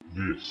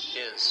This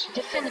is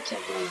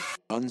definitively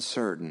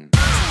uncertain.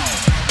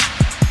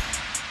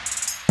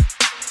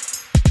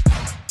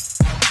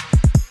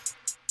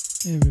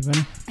 Hey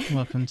everybody,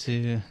 welcome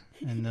to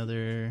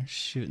another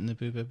Shooting the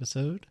Poop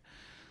episode.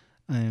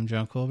 I am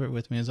John Colbert,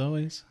 with me as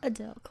always.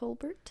 Adele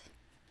Colbert.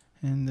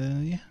 And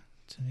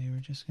today we're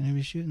just going to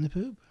be shooting the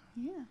poop.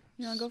 Yeah.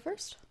 You want to go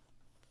first?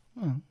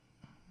 Oh,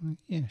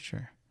 yeah,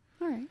 sure.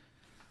 All right.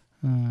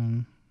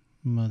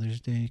 Mother's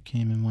Day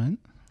came and went.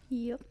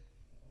 Yep.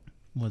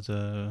 Was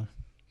a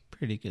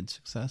pretty good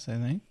success, I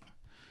think.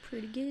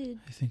 Pretty good.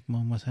 I think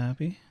Mom was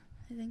happy.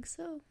 I think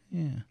so.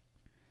 Yeah.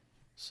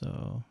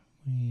 So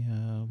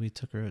we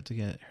took her out to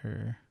get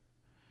her.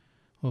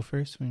 Well,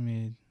 first we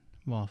made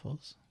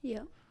waffles.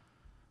 Yep.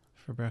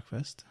 For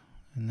breakfast,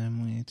 and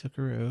then we took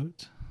her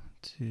out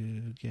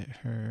to get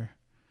her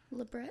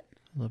labret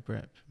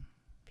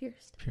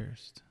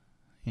pierced.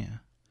 Yeah,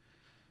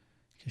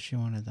 because she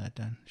wanted that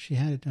done. She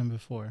had it done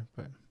before,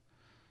 but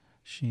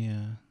she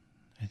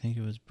I think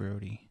it was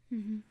Brody.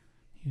 Mm-hmm.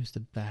 He used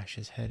to bash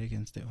his head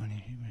against it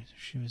when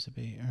she was a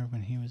baby, or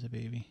when he was a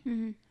baby.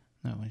 Mm-hmm.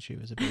 Not when she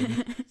was a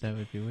baby. That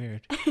would be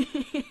weird.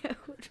 That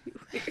would be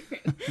weird.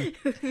 It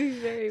would be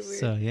very weird.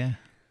 So yeah,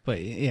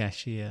 but yeah,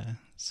 she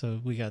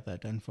so we got that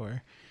done for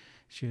her.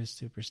 She was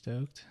super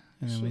stoked,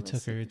 and then we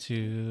took her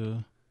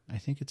to, I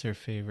think it's her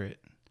favorite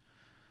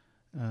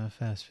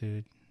fast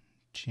food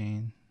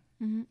chain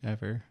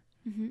ever.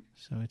 Mm-hmm.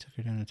 So we took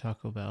her down to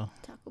Taco Bell.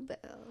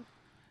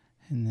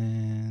 And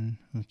then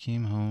we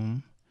came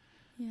home,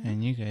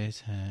 and you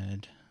guys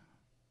had,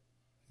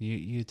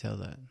 you tell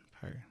that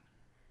part.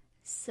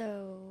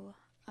 So,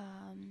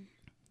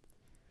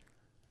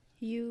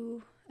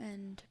 you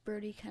and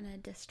Brody kind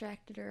of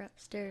distracted her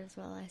upstairs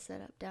while I set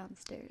up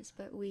downstairs,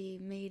 but we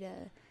made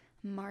a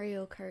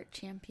Mario Kart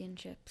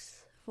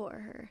Championships for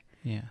her.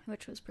 Yeah.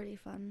 Which was pretty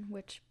fun,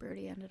 which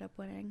Brody ended up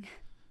winning.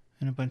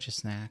 And a bunch of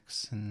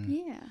snacks. And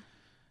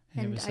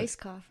And iced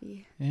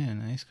coffee. Yeah,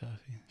 and iced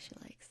coffee. She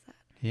likes that.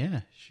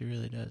 Yeah, she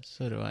really does.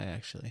 So do I,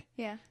 actually.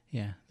 Yeah.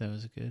 Yeah, that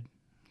was a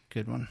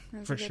good one,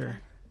 for sure.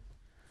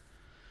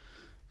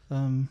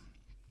 One.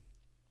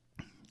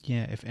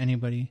 Yeah, if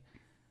anybody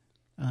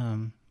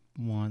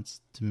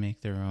wants to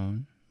make their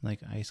own,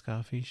 like iced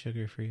coffee,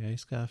 sugar-free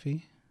iced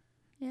coffee,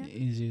 the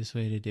easiest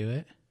way to do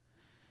it,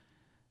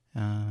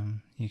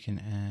 you can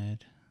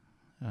add,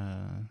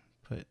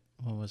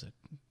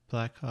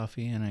 black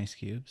coffee and ice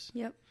cubes.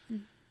 Yep.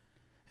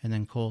 And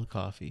then cold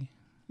coffee.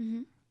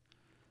 Mm-hmm.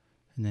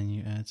 And then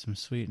you add some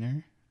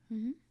sweetener.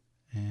 Mm-hmm.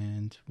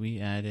 And we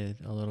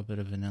added a little bit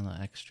of vanilla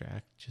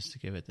extract just to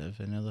give it the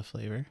vanilla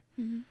flavor.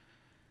 Mm-hmm.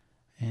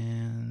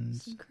 And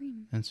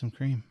some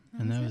cream.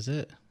 That was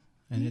it.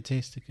 And it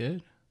tasted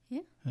good.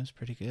 Yeah. It was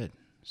pretty good.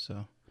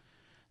 So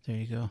there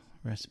you go.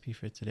 Recipe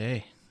for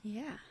today.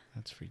 Yeah.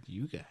 That's for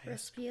you guys.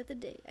 Recipe of the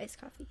day.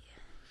 Iced coffee.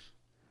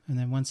 And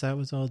then once that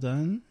was all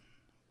done,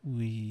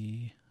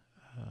 we,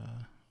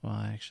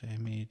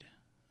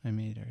 I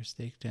made her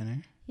steak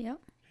dinner. Yep.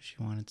 She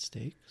wanted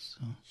steak,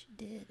 so. She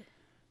did.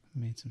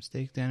 Made some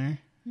steak dinner.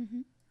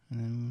 Mm-hmm. And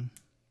then,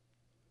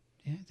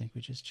 I think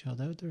we just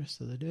chilled out the rest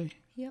of the day.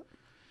 Yep.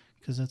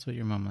 Because that's what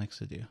your mom likes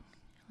to do.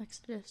 Likes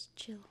to just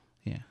chill.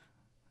 Yeah.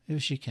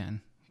 If she can.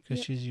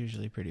 Because she's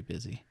usually pretty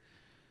busy.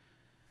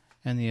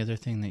 And the other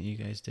thing that you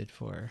guys did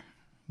for her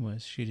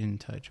was she didn't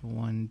touch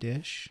one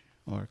dish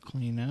or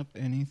clean up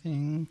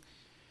anything,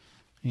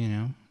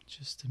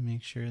 just to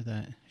make sure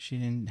that she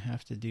didn't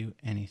have to do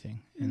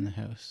anything in the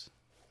house,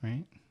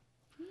 right?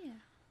 Yeah.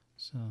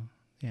 So,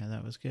 yeah,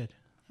 that was good.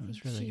 That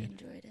was really good. She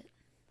enjoyed it.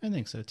 I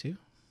think so, too.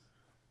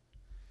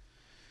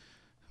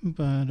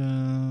 But,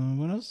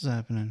 what else is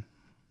happening?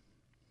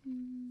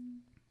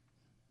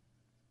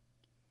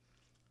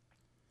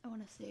 I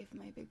want to save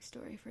my big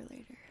story for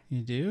later.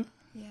 You do?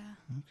 Yeah.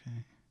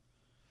 Okay.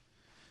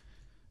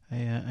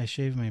 I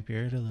shaved my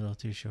beard a little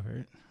too short.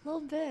 A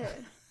little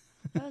bit.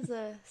 That was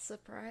a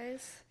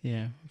surprise.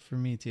 Yeah, for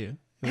me too.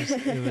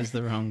 It was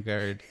the wrong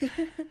guard.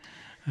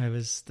 I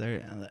was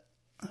there.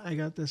 I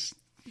got this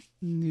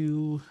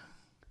new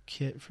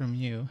kit from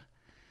you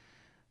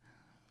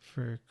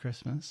for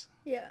Christmas.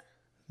 Yeah.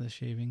 The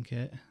shaving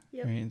kit.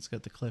 Yep. Right? It's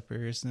got the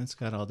clippers and it's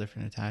got all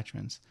different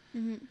attachments.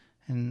 Mm-hmm.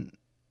 And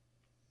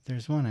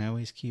there's one I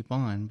always keep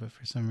on, but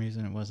for some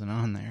reason it wasn't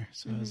on there.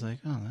 So I was like,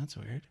 oh, that's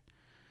weird.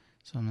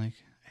 So I'm like,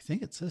 I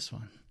think it's this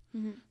one.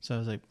 Mm-hmm. So I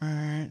was like,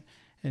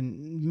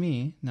 and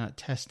me not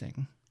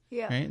testing.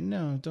 Yeah. Right?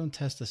 No, don't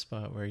test a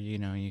spot where you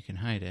can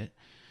hide it.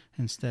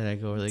 Instead, I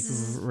go like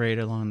right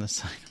along the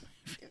side of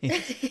my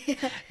face.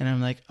 And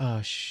I'm like,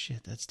 oh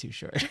shit, that's too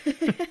short.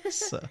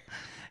 So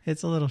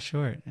it's a little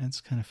short.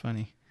 It's kind of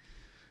funny.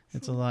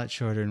 It's a lot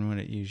shorter than what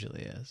it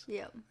usually is.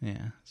 Yep.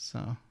 Yeah.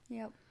 So.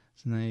 Yep.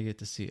 So now you get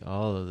to see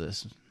all of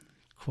this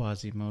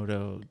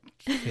Quasimodo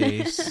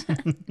face.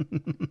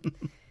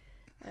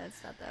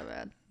 That's not that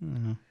bad.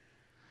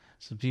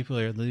 So people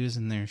are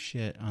losing their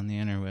shit on the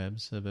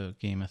interwebs about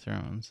Game of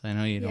Thrones. I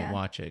know you don't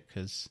watch it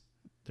because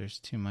there's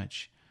too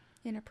much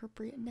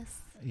inappropriateness.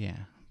 Yeah,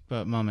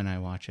 but Mom and I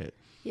watch it.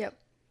 Yep.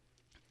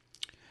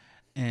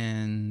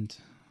 And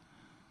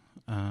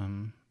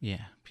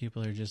Yeah,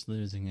 people are just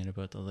losing it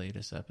about the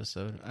latest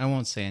episode. I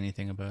won't say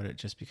anything about it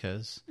just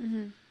because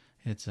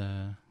it's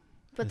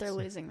But they're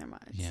losing their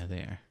minds. Yeah, they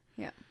are.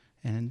 Yeah.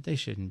 And they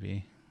shouldn't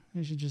be.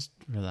 They should just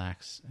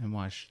relax and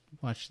watch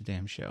the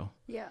damn show.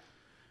 Yeah.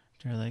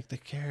 They're like the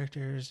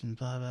characters and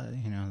blah blah,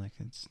 you know, like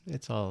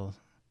it's all,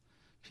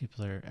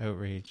 people are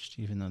outraged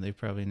even though they've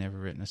probably never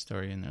written a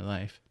story in their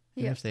life.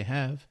 And if they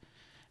have,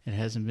 it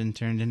hasn't been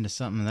turned into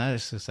something that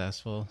is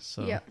successful.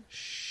 So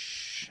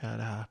shut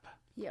up.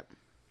 Yep.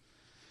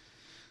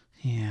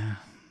 Yeah.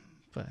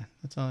 But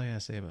that's all I gotta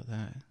say about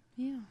that.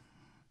 Yeah.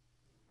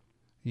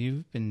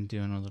 You've been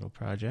doing a little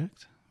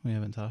project we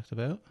haven't talked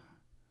about.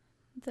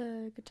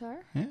 The guitar?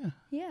 Yeah.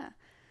 Yeah.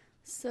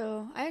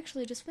 So I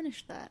actually just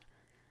finished that.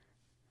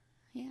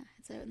 Yeah,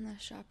 it's out in the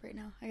shop right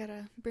now. I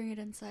gotta bring it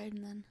inside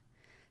and then...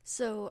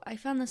 So I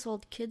found this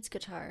old kid's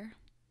guitar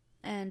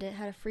and it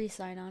had a free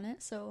sign on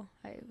it. So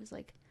I was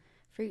like,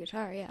 free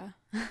guitar, yeah.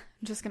 I'm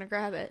just gonna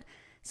grab it.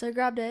 So I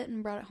grabbed it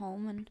and brought it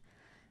home and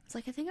it's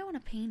like, I think I want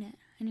to paint it.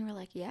 And you were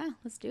like, yeah,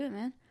 let's do it,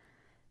 man.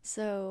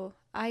 So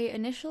I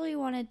initially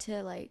wanted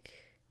to like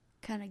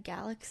kind of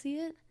galaxy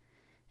it.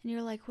 And you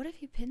were like, what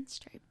if you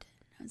pinstriped it?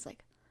 I was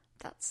like,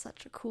 that's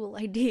such a cool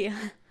idea.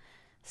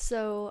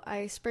 So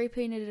I spray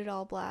painted it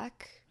all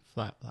black.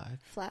 Flat black.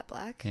 Flat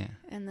black. Yeah.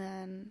 And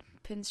then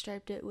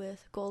pinstriped it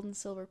with gold and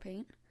silver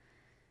paint.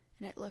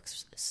 And it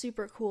looks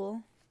super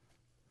cool.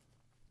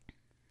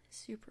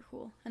 Super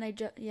cool. And I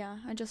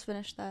just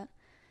finished that.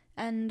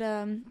 And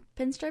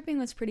pinstriping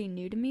was pretty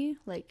new to me.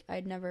 Like,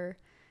 I'd never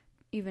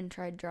even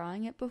tried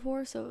drawing it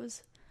before, so it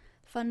was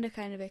fun to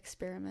kind of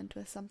experiment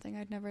with something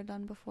I'd never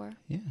done before.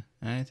 Yeah,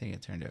 I think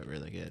it turned out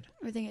really good.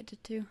 I think it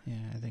did too.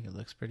 Yeah, I think it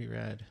looks pretty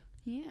rad.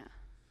 Yeah.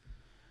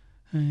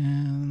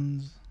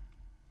 And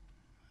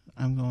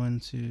I'm going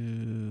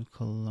to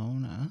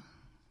Kelowna.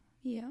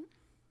 Yeah.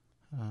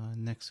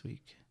 Next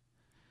week.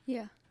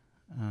 Yeah.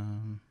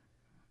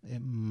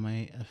 It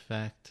might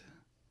affect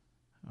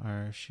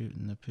our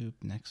shooting the poop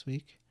next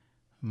week.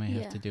 We might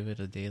have to do it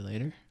a day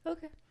later.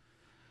 Okay.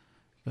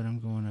 But I'm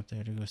going up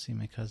there to go see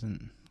my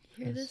cousin.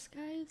 Hear this,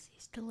 guys?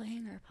 He's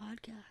delaying our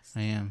podcast.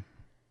 I am.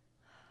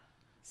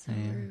 So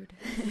rude.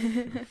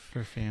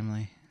 For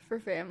family. For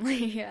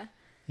family, yeah.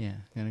 Yeah,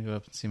 I'm gonna go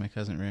up and see my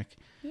cousin Rick.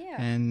 Yeah.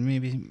 And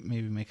maybe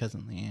my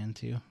cousin Leanne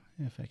too,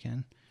 if I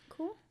can.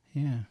 Cool.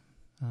 Yeah.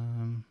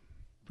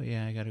 But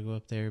yeah, I gotta go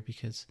up there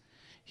because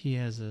he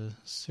has a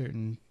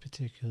certain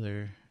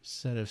particular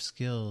set of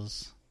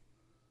skills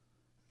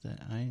that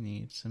I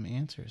need some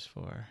answers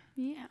for.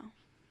 Yeah.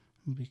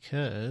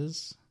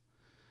 Because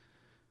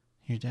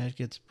your dad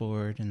gets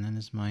bored and then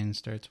his mind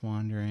starts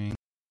wandering,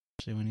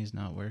 especially when he's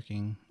not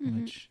working,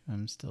 which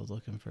I'm still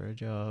looking for a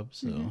job.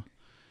 So,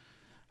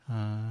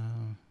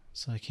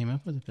 so I came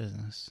up with a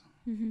business,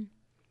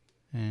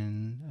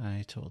 and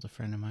I told a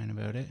friend of mine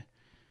about it,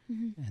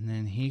 and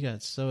then he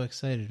got so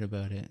excited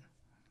about it.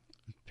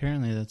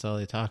 Apparently, that's all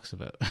he talks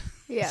about.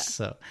 Yeah.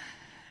 So,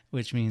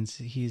 which means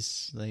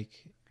he's like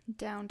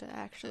down to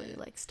actually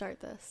like start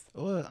this.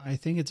 Well, I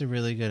think it's a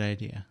really good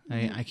idea.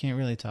 I can't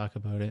really talk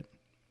about it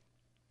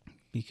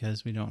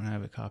because we don't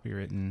have it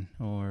copywritten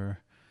or,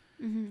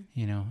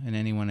 you know, and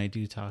anyone I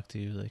do talk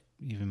to, like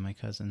even my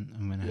cousin,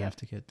 I'm going to have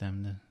to get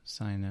them to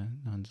sign a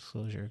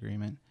non-disclosure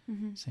agreement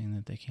saying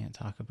that they can't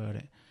talk about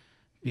it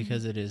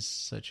because it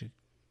is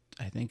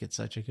I think it's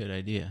such a good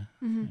idea.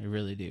 I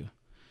really do.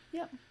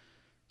 Yep.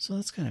 So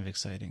that's kind of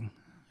exciting,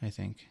 I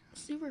think.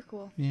 Super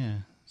cool. Yeah.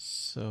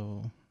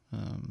 So,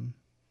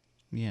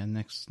 yeah,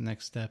 next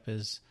step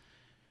is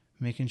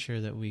making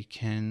sure that we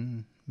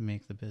can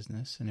make the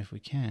business. And if we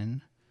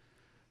can,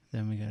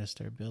 then we got to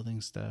start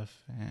building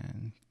stuff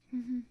and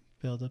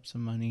build up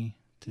some money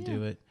to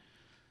do it.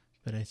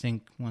 But I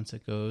think once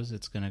it goes,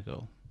 it's going to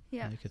go.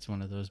 Yeah. Like it's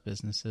one of those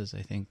businesses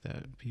I think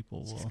that people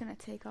will... It's just going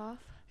to take off.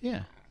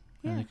 Yeah.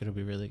 I think it'll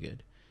be really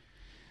good.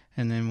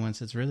 And then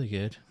once it's really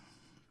good,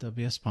 there'll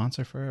be a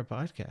sponsor for our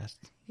podcast.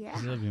 Yeah.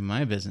 It'll be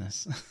my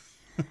business.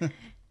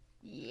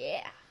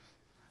 Yeah.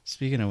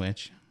 Speaking of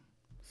which,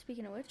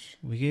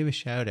 we gave a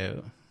shout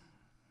out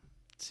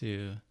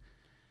to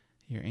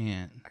your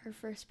aunt, our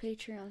first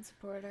Patreon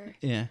supporter.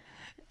 Yeah,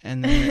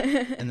 and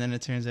then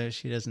it turns out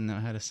she doesn't know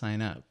how to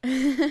sign up.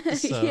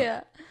 So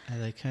yeah, I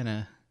like kind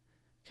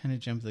of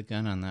jumped the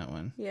gun on that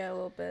one. Yeah, a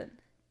little bit.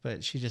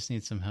 But she just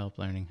needs some help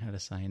learning how to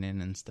sign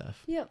in and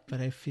stuff. Yep.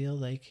 But I feel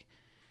like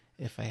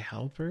if I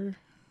help her,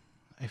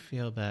 I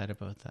feel bad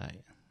about that.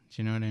 Do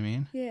you know what I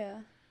mean? Yeah.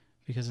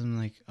 Because I'm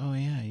like, oh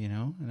yeah, you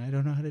know, and I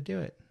don't know how to do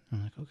it.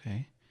 I'm like,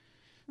 okay.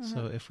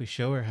 So if we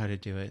show her how to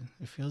do it,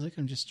 it feels like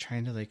I'm just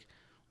trying to like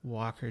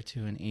walk her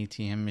to an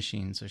ATM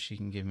machine so she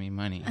can give me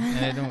money.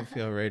 And I don't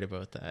feel right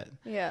about that.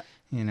 Yeah.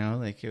 You know,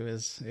 like it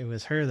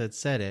was her that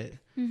said it,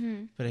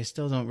 but I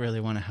still don't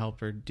really want to help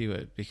her do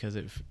it because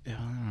I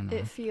don't know.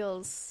 It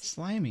feels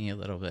slimy a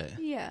little bit.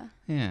 Yeah.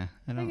 Yeah.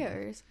 I get what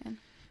you're saying.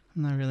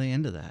 I'm not really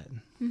into that.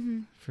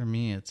 For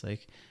me, it's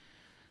like,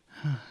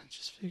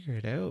 just figure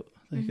it out.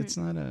 Like it's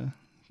not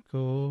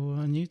go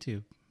on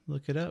YouTube,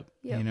 look it up.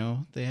 Yep. You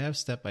know, they have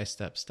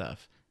step-by-step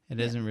stuff. It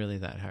isn't really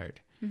that hard.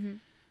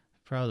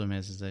 problem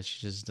is that she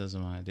just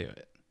doesn't want to do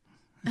it.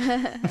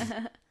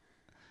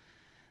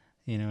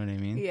 You know what I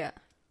mean? Yeah.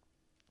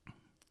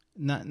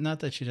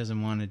 Not that she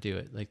doesn't want to do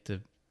it, like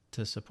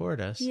to support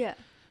us. Yeah.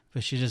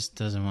 But she just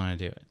doesn't want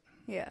to do it.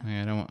 Yeah.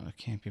 Like, I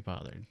can't be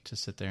bothered to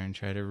sit there and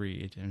try to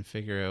read and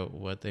figure out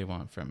what they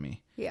want from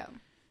me. Yeah.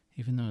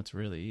 Even though it's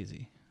really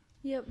easy.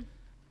 Yep.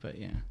 But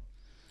yeah.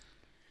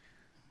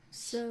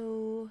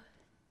 So,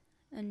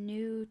 a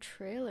new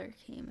trailer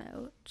came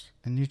out.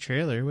 A new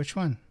trailer? Which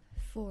one?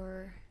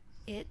 For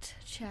It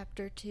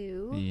Chapter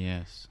 2.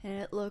 Yes. And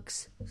it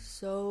looks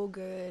so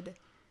good.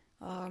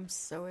 Oh, I'm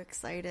so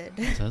excited.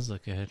 It does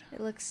look good. It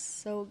looks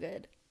so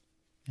good.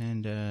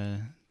 And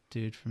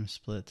dude from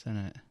Split's in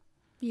it.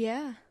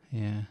 Yeah.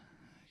 Yeah.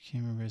 I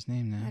can't remember his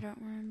name now. I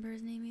don't remember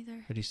his name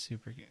either. But he's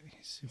super good.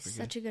 He's super good.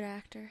 Such a good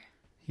actor.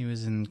 He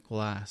was in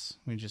Glass.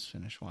 We just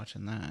finished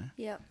watching that.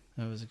 Yep.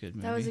 That was a good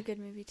movie. That was a good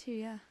movie too,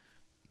 yeah.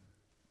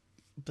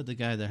 But the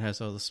guy that has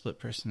all the split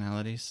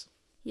personalities.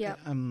 Yep.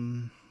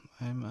 I'm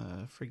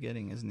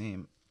forgetting his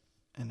name,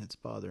 and it's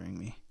bothering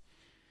me.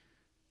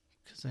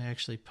 Because I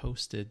actually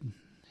posted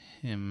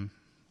him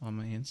on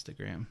my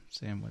Instagram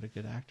saying what a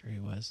good actor he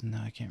was, and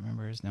now I can't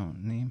remember his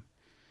name.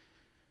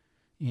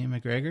 Ian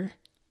McGregor?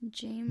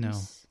 James. No,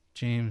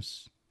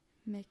 James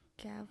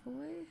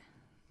McAvoy.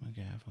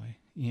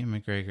 Ian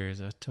McGregor is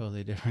a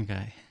totally different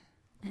guy.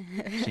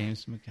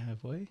 James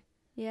McAvoy?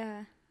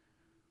 Yeah.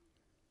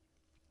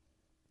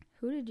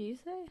 Who did you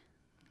say?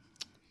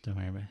 Don't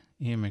worry about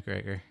it. Ian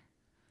McGregor.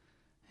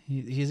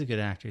 He's a good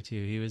actor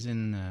too. He was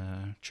in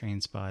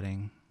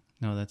Trainspotting.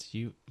 No, that's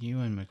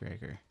Ewan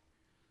McGregor.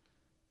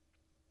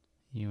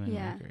 Ewan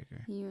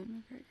McGregor.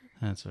 Ewan McGregor.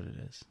 That's what it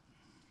is.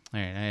 All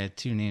right, I had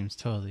two names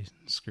totally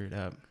screwed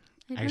up.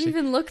 They don't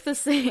even look the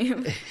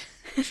same.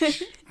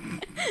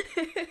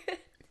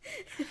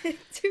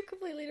 Two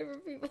completely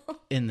different people.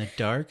 In the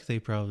dark, they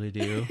probably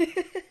do.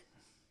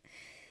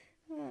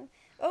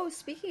 Oh,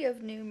 speaking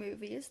of new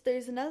movies,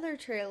 there's another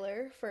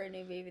trailer for a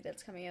new movie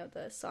that's coming out,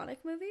 the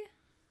Sonic movie.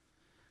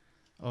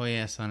 Oh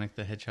yeah, Sonic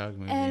the Hedgehog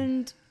movie.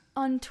 And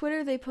on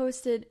Twitter they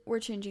posted, we're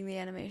changing the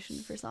animation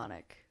for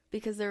Sonic.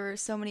 Because there were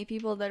so many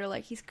people that are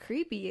like, he's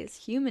creepy, he has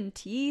human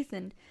teeth,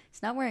 and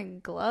he's not wearing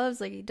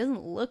gloves, like he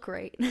doesn't look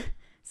right.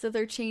 So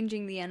they're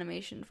changing the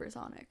animation for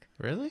Sonic.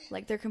 Really?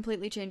 Like they're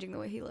completely changing the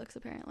way he looks,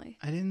 apparently.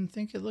 I didn't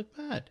think it looked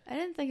bad. I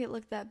didn't think it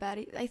looked that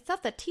bad. I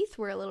thought the teeth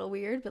were a little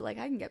weird, but like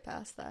I can get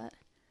past that.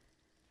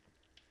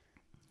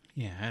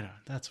 Yeah, I don't.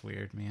 That's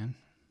weird, man.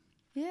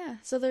 Yeah,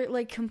 so they're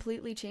like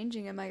completely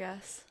changing him, I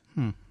guess.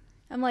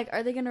 I'm like,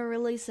 are they gonna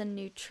release a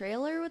new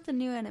trailer with the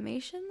new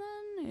animation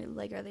then? Or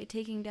like, are they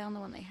taking down the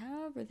one they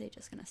have? Or are they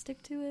just gonna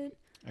stick to it?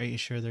 Are you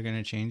sure they're going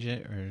to change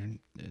it, or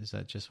is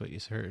that just what you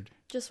heard?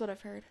 Just what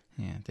I've heard.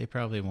 Yeah, they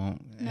probably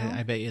won't. No?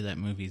 I bet you that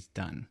movie's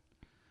done.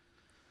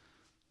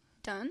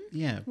 Done?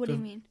 Yeah. What do you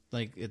mean?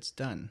 Like, it's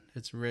done.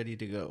 It's ready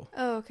to go.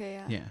 Oh, okay,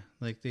 yeah. Yeah,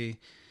 like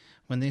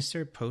when they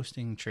start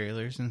posting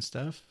trailers and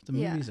stuff, the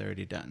movie's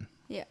already done.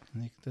 Yeah.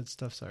 Like, that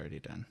stuff's already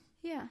done.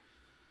 Yeah.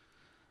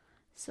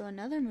 So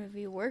another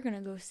movie we're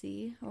gonna go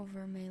see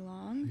over May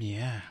Long.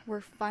 Yeah. We're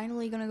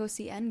finally gonna go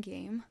see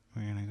Endgame.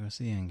 We're going to go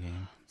see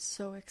Endgame.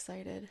 So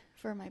excited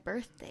for my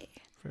birthday.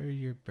 For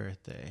your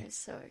birthday. I'm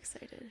so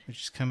excited.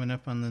 Which is coming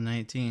up on the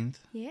 19th.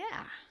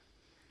 Yeah.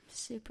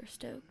 Super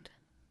stoked.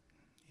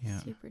 Yeah.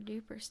 Super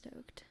duper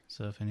stoked.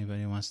 So if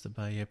anybody wants to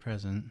buy you a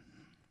present,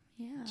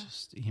 yeah,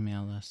 just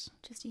email us.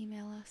 Just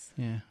email us.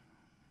 Yeah.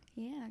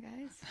 Yeah,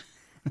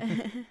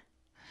 guys.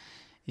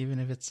 Even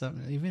if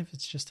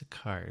it's just a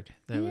card,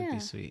 that would be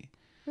sweet.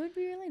 It would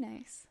be really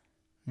nice.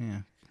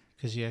 Yeah.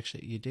 Because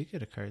you did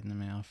get a card in the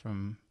mail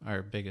from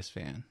our biggest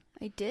fan.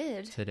 I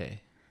did. Today.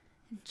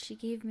 And she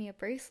gave me a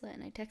bracelet,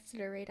 and I texted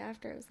her right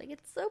after. I was like,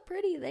 it's so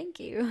pretty, thank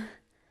you.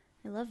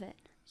 I love it.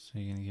 So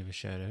you're going to give a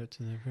shout out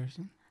to the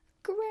person?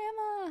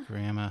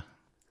 Grandma.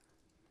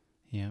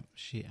 Yep,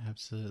 she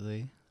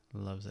absolutely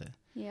loves it.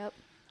 Yep.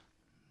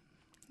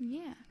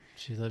 Yeah.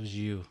 She loves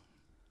you.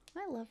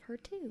 I love her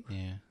too.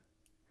 Yeah.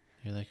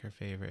 You're like her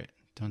favorite.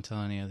 Don't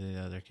tell any of the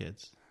other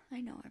kids.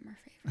 I know I'm her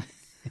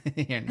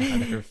favorite. You're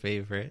not her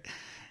favorite.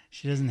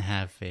 She doesn't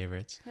have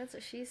favorites. That's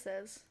what she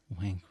says.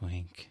 Wink,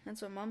 wink.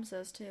 That's what Mom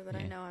says too, but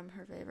I know I'm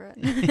her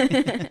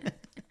favorite.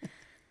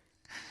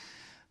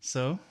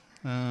 So,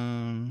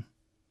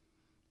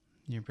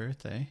 your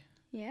birthday.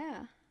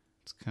 Yeah.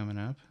 It's coming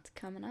up. It's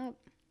coming up.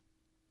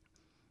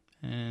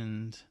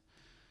 And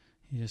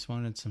you just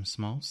wanted some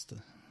small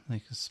stuff,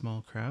 like a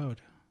small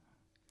crowd.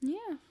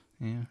 Yeah.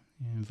 Yeah.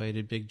 You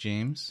invited Big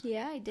James.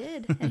 Yeah, I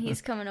did. And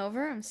he's coming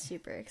over. I'm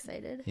super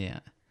excited. Yeah.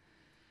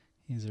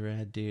 He's a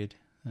rad dude.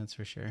 That's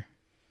for sure.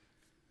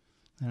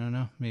 I don't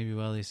know. Maybe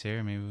while he's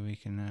here, maybe we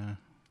can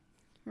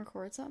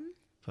record something?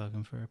 Bug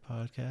him for a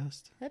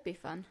podcast. That'd be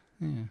fun.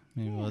 Yeah.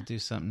 Maybe we'll do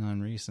something on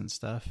recent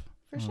stuff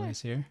while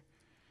he's here.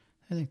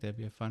 I think that'd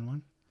be a fun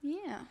one.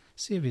 Yeah.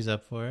 See if he's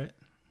up for it.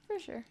 For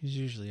sure. He's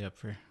usually up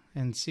for...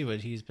 And see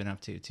what he's been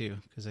up to, too.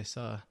 Because I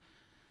saw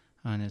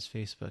on his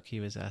Facebook he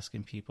was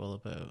asking people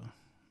about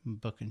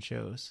booking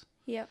shows.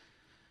 Yep.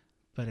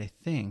 But I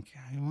think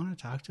I want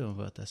to talk to him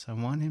about this. I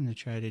want him to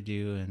try to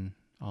do an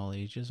all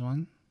ages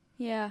one.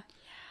 Yeah.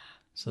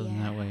 So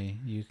then that way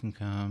you can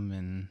come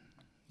and,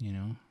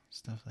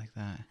 stuff like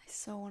that. I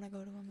so want to go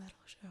to a metal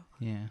show.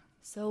 Yeah.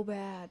 So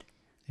bad.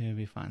 It would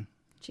be fun.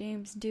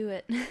 James, do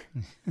it.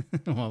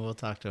 Well, we'll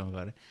talk to him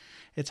about it.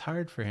 It's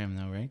hard for him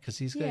though, right? Because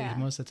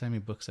most of the time he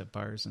books at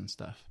bars and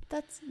stuff.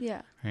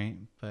 Right?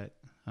 But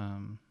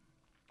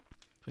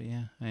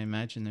yeah, I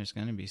imagine there's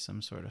going to be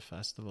some sort of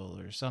festival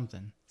or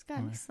something. It's got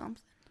to be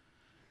something.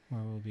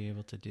 Where we'll be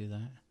able to do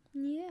that.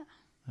 Yeah.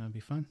 That would be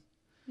fun.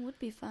 Would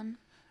be fun.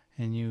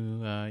 And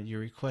you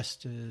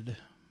requested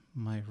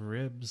my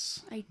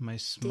ribs. My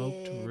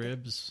smoked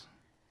ribs.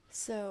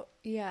 So,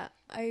 yeah,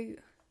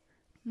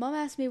 Mom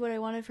asked me what I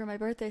wanted for my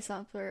birthday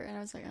supper, and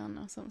I was like, I don't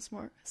know,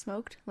 something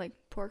smoked, like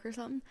pork or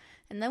something.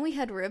 And then we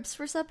had ribs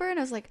for supper, and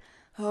I was like,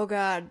 oh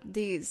God,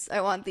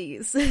 I want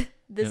these.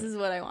 This is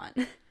what I want.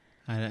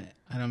 I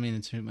don't mean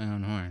to toot my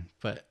own horn,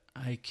 but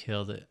I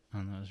killed it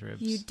on those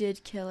ribs. You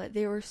did kill it.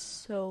 They were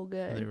so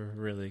good. They were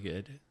really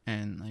good,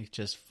 and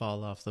just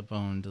fall off the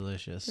bone,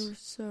 delicious. They were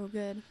so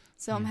good.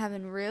 So I'm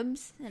having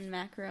ribs and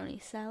macaroni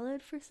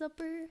salad for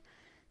supper,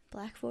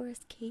 Black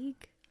Forest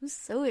cake. I'm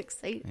so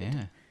excited.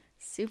 Yeah.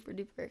 Super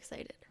duper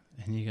excited.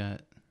 And you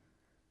got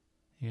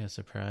a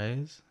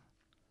surprise?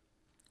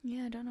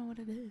 Yeah, I don't know what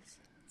it is.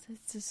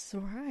 It's a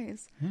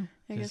surprise. Yeah,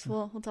 I guess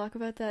we'll talk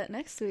about that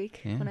next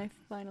week when I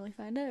finally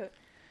find out.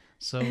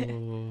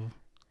 So,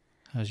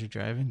 how's your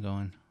driving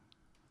going?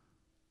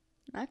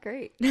 Not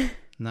great.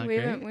 Not we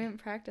great? We haven't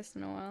practiced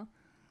in a while.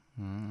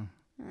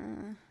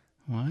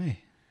 Why?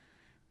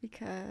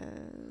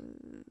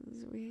 Because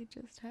we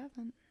just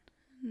haven't.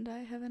 And I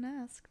haven't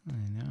asked.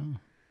 I know.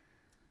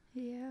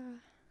 Yeah.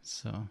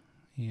 So,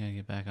 you gotta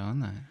get back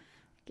on that.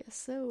 Guess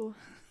so.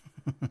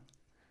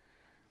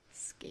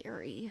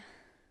 Scary.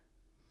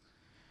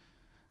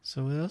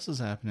 So what else is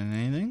happening?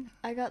 Anything?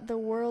 I got the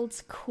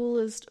world's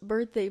coolest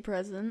birthday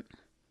present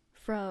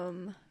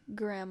from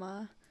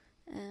Grandma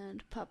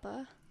and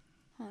Papa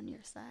on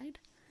your side.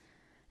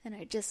 And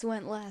I just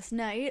went last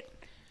night.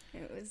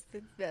 It was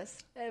the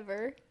best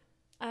ever.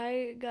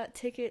 I got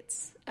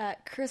tickets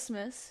at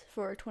Christmas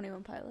for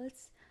 21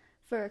 Pilots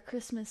for a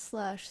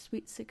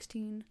Christmas/Sweet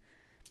 16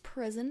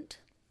 present.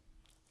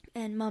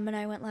 And Mom and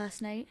I went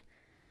last night.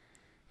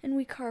 And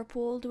we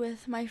carpooled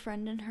with my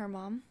friend and her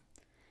mom.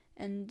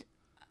 And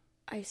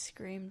I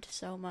screamed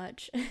so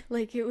much.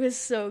 It was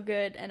so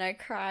good. And I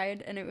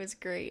cried and it was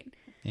great.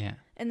 Yeah.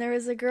 And there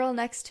was a girl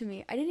next to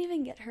me. I didn't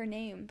even get her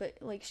name, but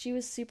she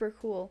was super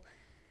cool.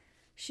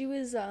 She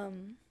was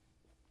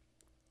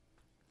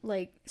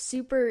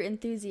super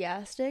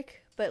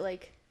enthusiastic, but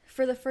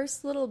for the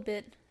first little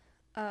bit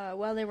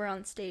while they were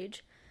on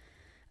stage,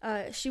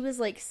 she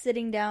was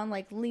sitting down,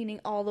 leaning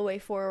all the way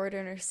forward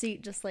in her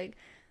seat, just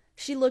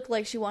she looked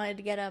like she wanted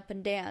to get up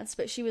and dance,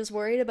 but she was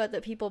worried about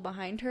the people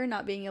behind her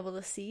not being able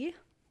to see.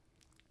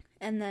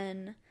 And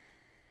then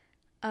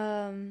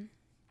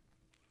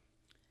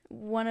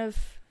one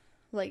of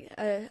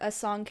a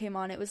song came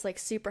on. It was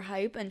super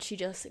hype, and she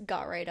just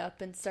got right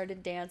up and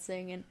started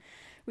dancing, and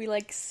we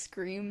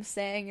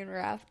sang and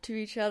rapped to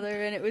each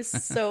other, and it was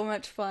so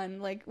much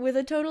fun. With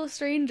a total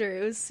stranger.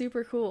 It was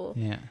super cool.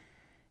 Yeah.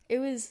 It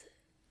was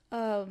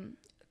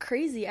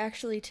crazy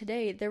actually.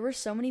 Today there were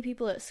so many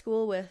people at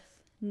school with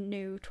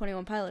new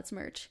 21 Pilots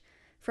merch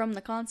from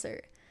the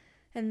concert,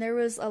 and there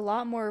was a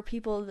lot more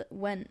people that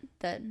went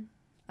than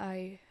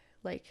I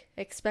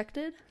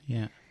expected.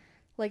 Yeah.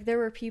 There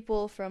were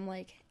people from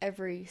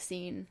every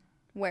scene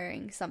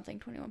wearing something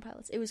 21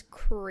 Pilots. It was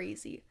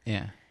crazy.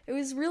 Yeah. It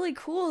was really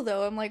cool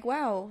though. I'm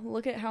wow,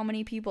 look at how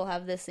many people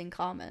have this in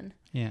common.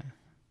 Yeah.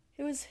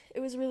 It was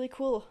really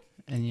cool.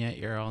 And yet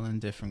you're all in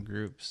different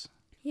groups.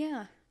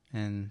 Yeah.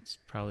 And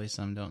probably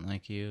some don't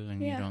like you,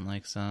 and you don't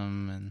like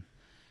some, and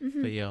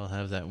but you all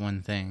have that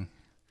one thing.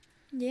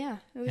 Yeah.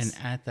 And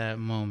at that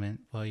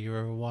moment, while you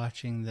were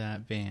watching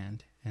that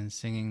band and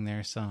singing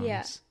their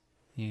songs,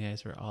 you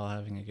guys were all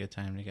having a good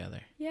time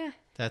together. Yeah.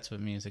 That's what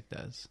music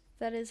does.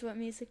 That is what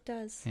music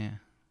does. Yeah.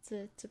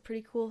 It's a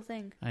pretty cool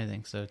thing. I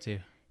think so too.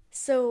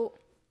 So,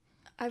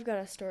 I've got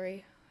a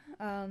story.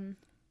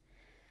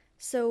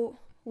 So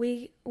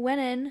we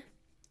went in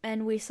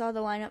and we saw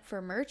the lineup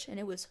for merch, and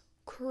it was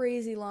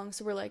crazy long.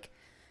 So we're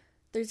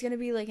there's gonna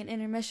be an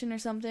intermission or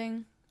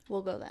something.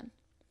 We'll go then.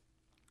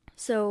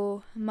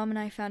 So Mom and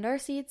I found our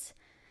seats,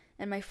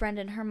 and my friend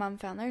and her mom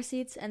found their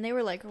seats, and they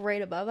were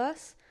right above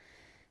us.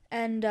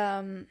 And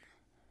an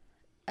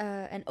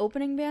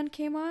opening band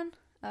came on.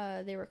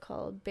 They were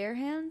called Bare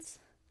Hands,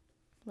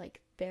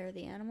 bear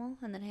the animal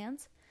and then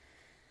hands.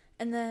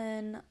 And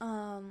then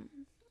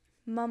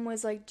Mom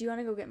was like, do you want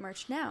to go get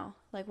merch now,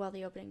 while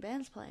the opening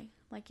band's playing?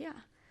 I'm like,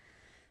 yeah.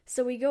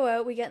 So we go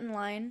out, we get in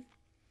line,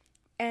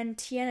 and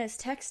Tiana's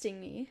texting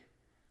me.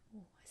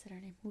 Oh, I said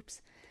her name.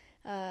 Oops.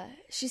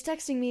 She's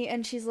texting me,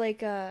 and she's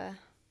like, are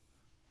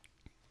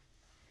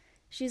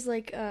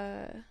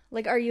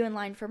you in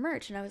line for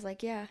merch? And I was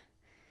like, yeah.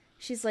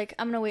 She's like,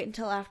 I'm gonna wait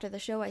until after the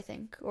show, I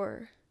think,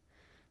 or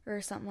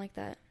something like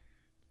that.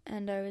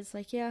 And I was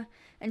like, yeah.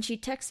 And she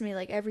texts me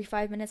like every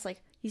 5 minutes,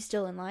 like, you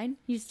still in line?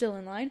 You still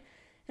in line?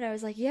 And I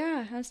was like,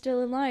 yeah, I'm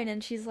still in line.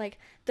 And she's like,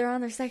 they're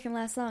on their second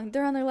last song.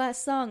 They're on their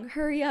last song.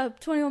 Hurry up.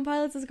 21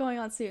 Pilots is going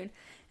on soon.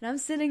 And I'm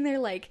sitting there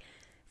like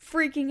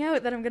freaking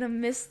out that I'm going to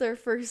miss their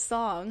first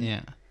song.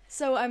 Yeah.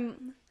 So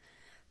I'm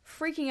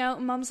freaking out.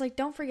 And Mom's like,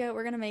 don't freak out.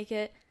 We're going to make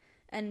it.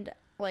 And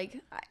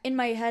like in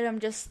my head, I'm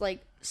just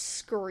like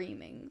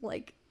screaming.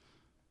 Like,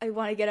 I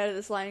want to get out of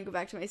this line and go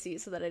back to my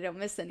seat so that I don't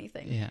miss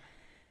anything. Yeah.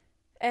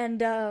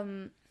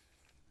 And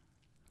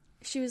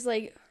she was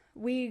like,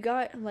 we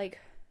got like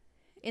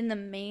in the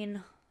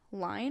main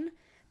line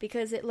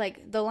because it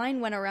like the line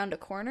went around a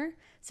corner.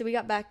 So we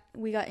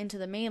got into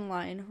the main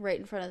line right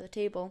in front of the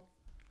table.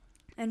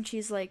 And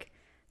she's like,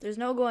 there's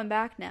no going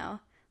back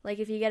now. Like,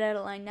 if you get out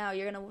of line now,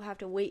 you're going to have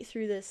to wait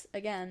through this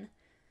again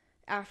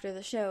after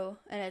the show.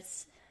 And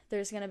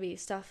there's going to be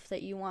stuff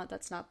that you want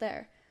that's not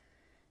there.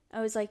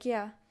 I was like,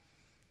 yeah,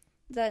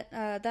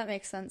 that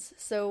makes sense.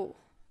 So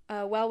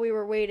while we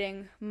were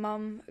waiting,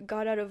 Mom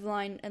got out of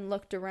line and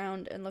looked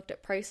around and looked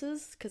at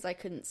prices because I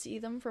couldn't see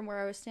them from where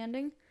I was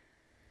standing.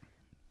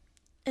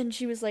 And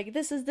she was like,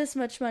 this is this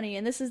much money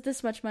and this is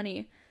this much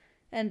money.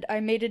 And I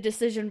made a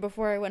decision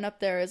before I went up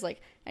there. I was like,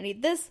 I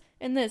need this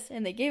and this.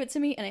 And they gave it to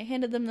me and I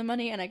handed them the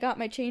money and I got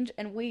my change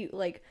and we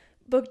like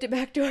booked it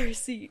back to our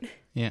seat.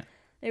 Yeah.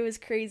 It was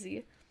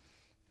crazy.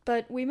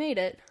 But we made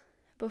it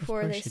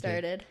before they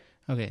started.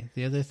 Okay,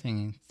 the other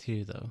thing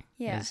too though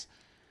is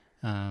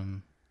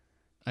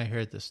I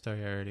heard this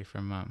story already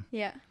from Mom.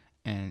 Yeah.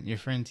 And your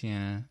friend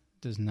Tiana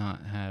does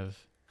not have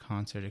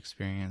concert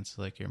experience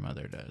like your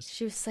mother does.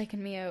 She was psyching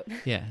me out.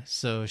 Yeah,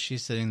 so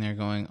she's sitting there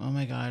going, oh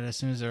my god, as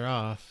soon as they're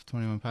off,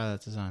 21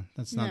 Pilots is on.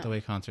 That's not the way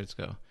concerts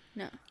go.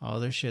 No. All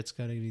their shit's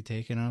got to be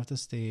taken off the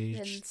stage.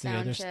 And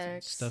sound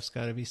checks. Stuff's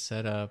got to be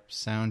set up,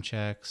 sound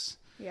checks.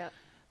 Yeah.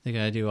 They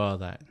got to do all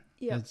that.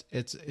 Yeah.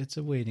 It's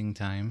a waiting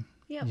time.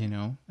 Yeah. You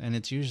know, and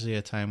it's usually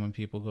a time when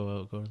people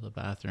go to the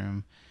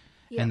bathroom.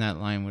 Yep. And that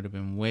line would have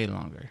been way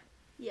longer.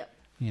 Yep.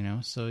 You know,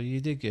 so you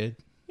did good.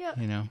 Yep.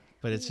 You know,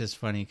 but it's just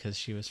funny because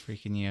she was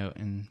freaking you out,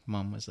 and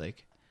Mom was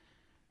like,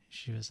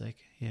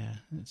 yeah.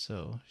 And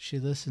so she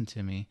listened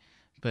to me,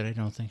 but I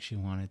don't think she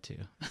wanted to.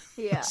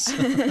 Yeah.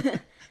 So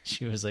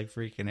she was like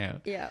freaking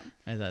out. Yeah.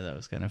 I thought that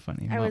was kind of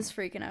funny. I was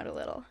freaking out a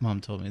little. Mom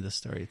told me the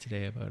story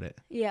today about it.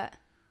 Yeah.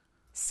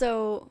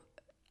 So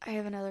I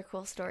have another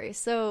cool story.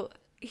 So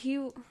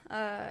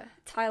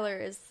Tyler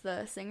is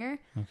the singer.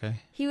 Okay.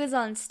 He was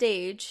on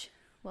stage.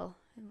 Well,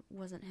 it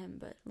wasn't him,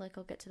 but like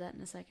I'll get to that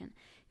in a second.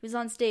 He was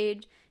on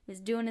stage, he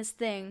was doing his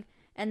thing,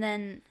 and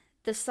then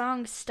the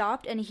song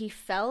stopped and he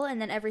fell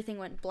and then everything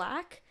went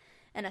black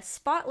and a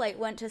spotlight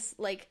went to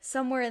like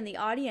somewhere in the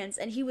audience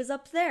and he was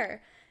up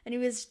there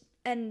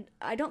and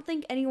I don't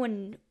think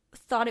anyone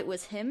thought it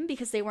was him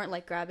because they weren't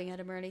like grabbing at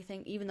him or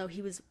anything, even though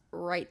he was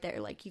right there,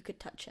 like you could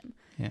touch him.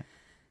 Yeah.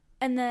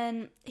 And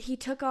then he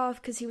took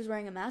off because he was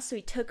wearing a mask, so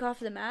he took off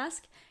the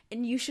mask,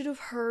 and you should have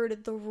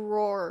heard the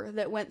roar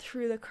that went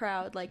through the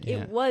crowd. Like,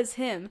 It was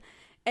him.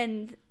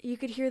 And you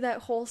could hear that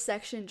whole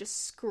section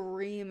just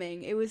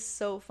screaming. It was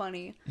so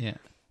funny. Yeah.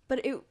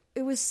 But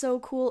it was so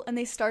cool. And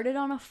they started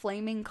on a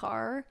flaming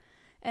car,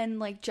 and,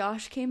 like,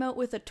 Josh came out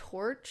with a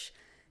torch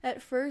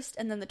at first,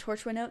 and then the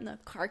torch went out, and the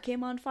car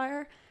came on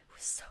fire. It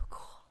was so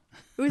cool.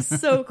 It was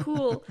so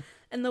cool.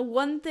 And the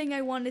one thing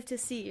I wanted to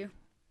see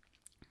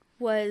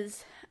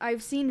was...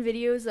 I've seen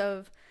videos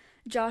of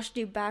Josh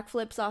do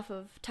backflips off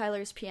of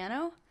Tyler's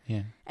piano.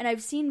 Yeah. And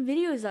I've seen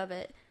videos of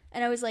it.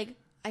 And I was like,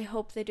 I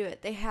hope they do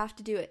it. They have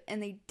to do it.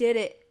 And they did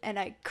it. And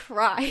I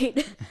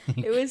cried.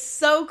 It was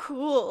so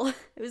cool.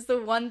 It was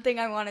the one thing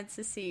I wanted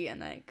to see.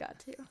 And I got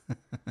to.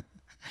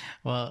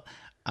 Well,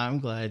 I'm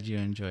glad you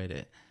enjoyed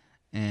it.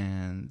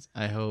 And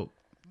I hope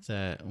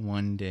that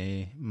one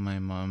day my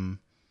mom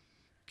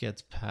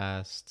gets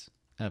past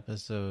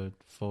episode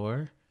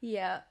 4.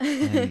 Yeah.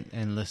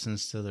 and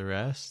listens to the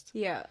rest.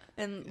 Yeah.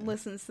 And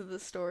listens to the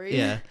story.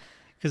 Yeah.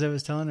 Because I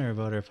was telling her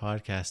about our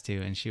podcast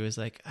too. And she was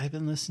like, I've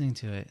been listening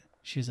to it.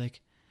 She was like,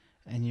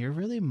 and you're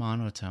really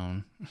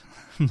monotone.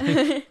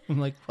 I'm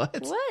like,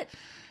 what? What?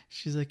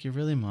 She's like, you're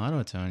really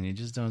monotone. You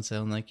just don't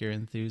sound like you're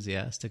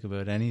enthusiastic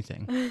about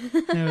anything.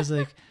 And I was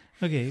like,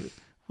 okay,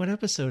 what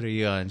episode are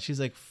you on? She's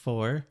like,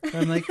 4.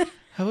 I'm like,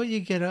 how about you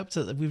get up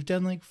to, we've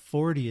done like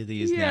 40 of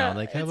these now.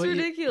 Like, how it's about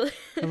ridiculous.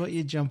 how about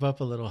you jump up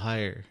a little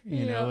higher,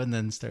 you know, and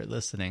then start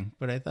listening.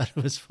 But I thought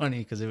it was funny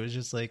because it was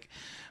just like,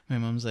 my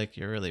mom's like,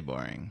 you're really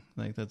boring.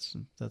 Like, that's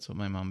what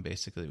my mom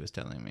basically was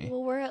telling me.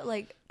 Well, we're at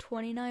like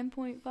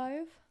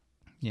 29.5.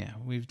 Yeah,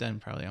 we've done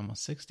probably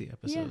almost 60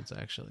 episodes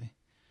actually.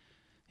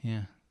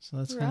 Yeah, so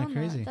that's kind of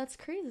crazy. That's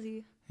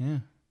crazy. Yeah.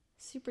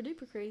 Super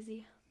duper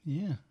crazy.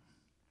 Yeah.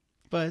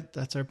 But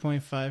that's our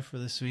point 5 for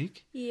this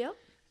week. Yep.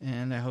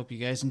 And I hope you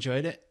guys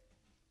enjoyed it.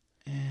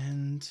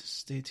 And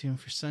stay tuned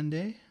for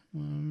Sunday.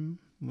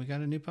 We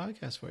got a new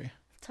podcast for you.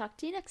 Talk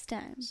to you next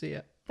time. See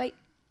ya. Bye.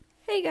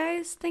 Hey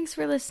guys, thanks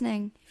for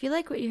listening. If you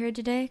like what you heard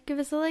today, give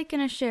us a like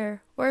and a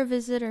share, or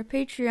visit our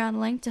Patreon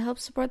link to help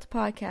support the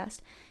podcast.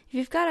 If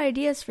you've got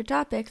ideas for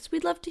topics,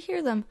 we'd love to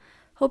hear them.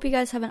 Hope you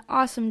guys have an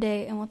awesome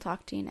day, and we'll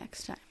talk to you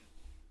next time.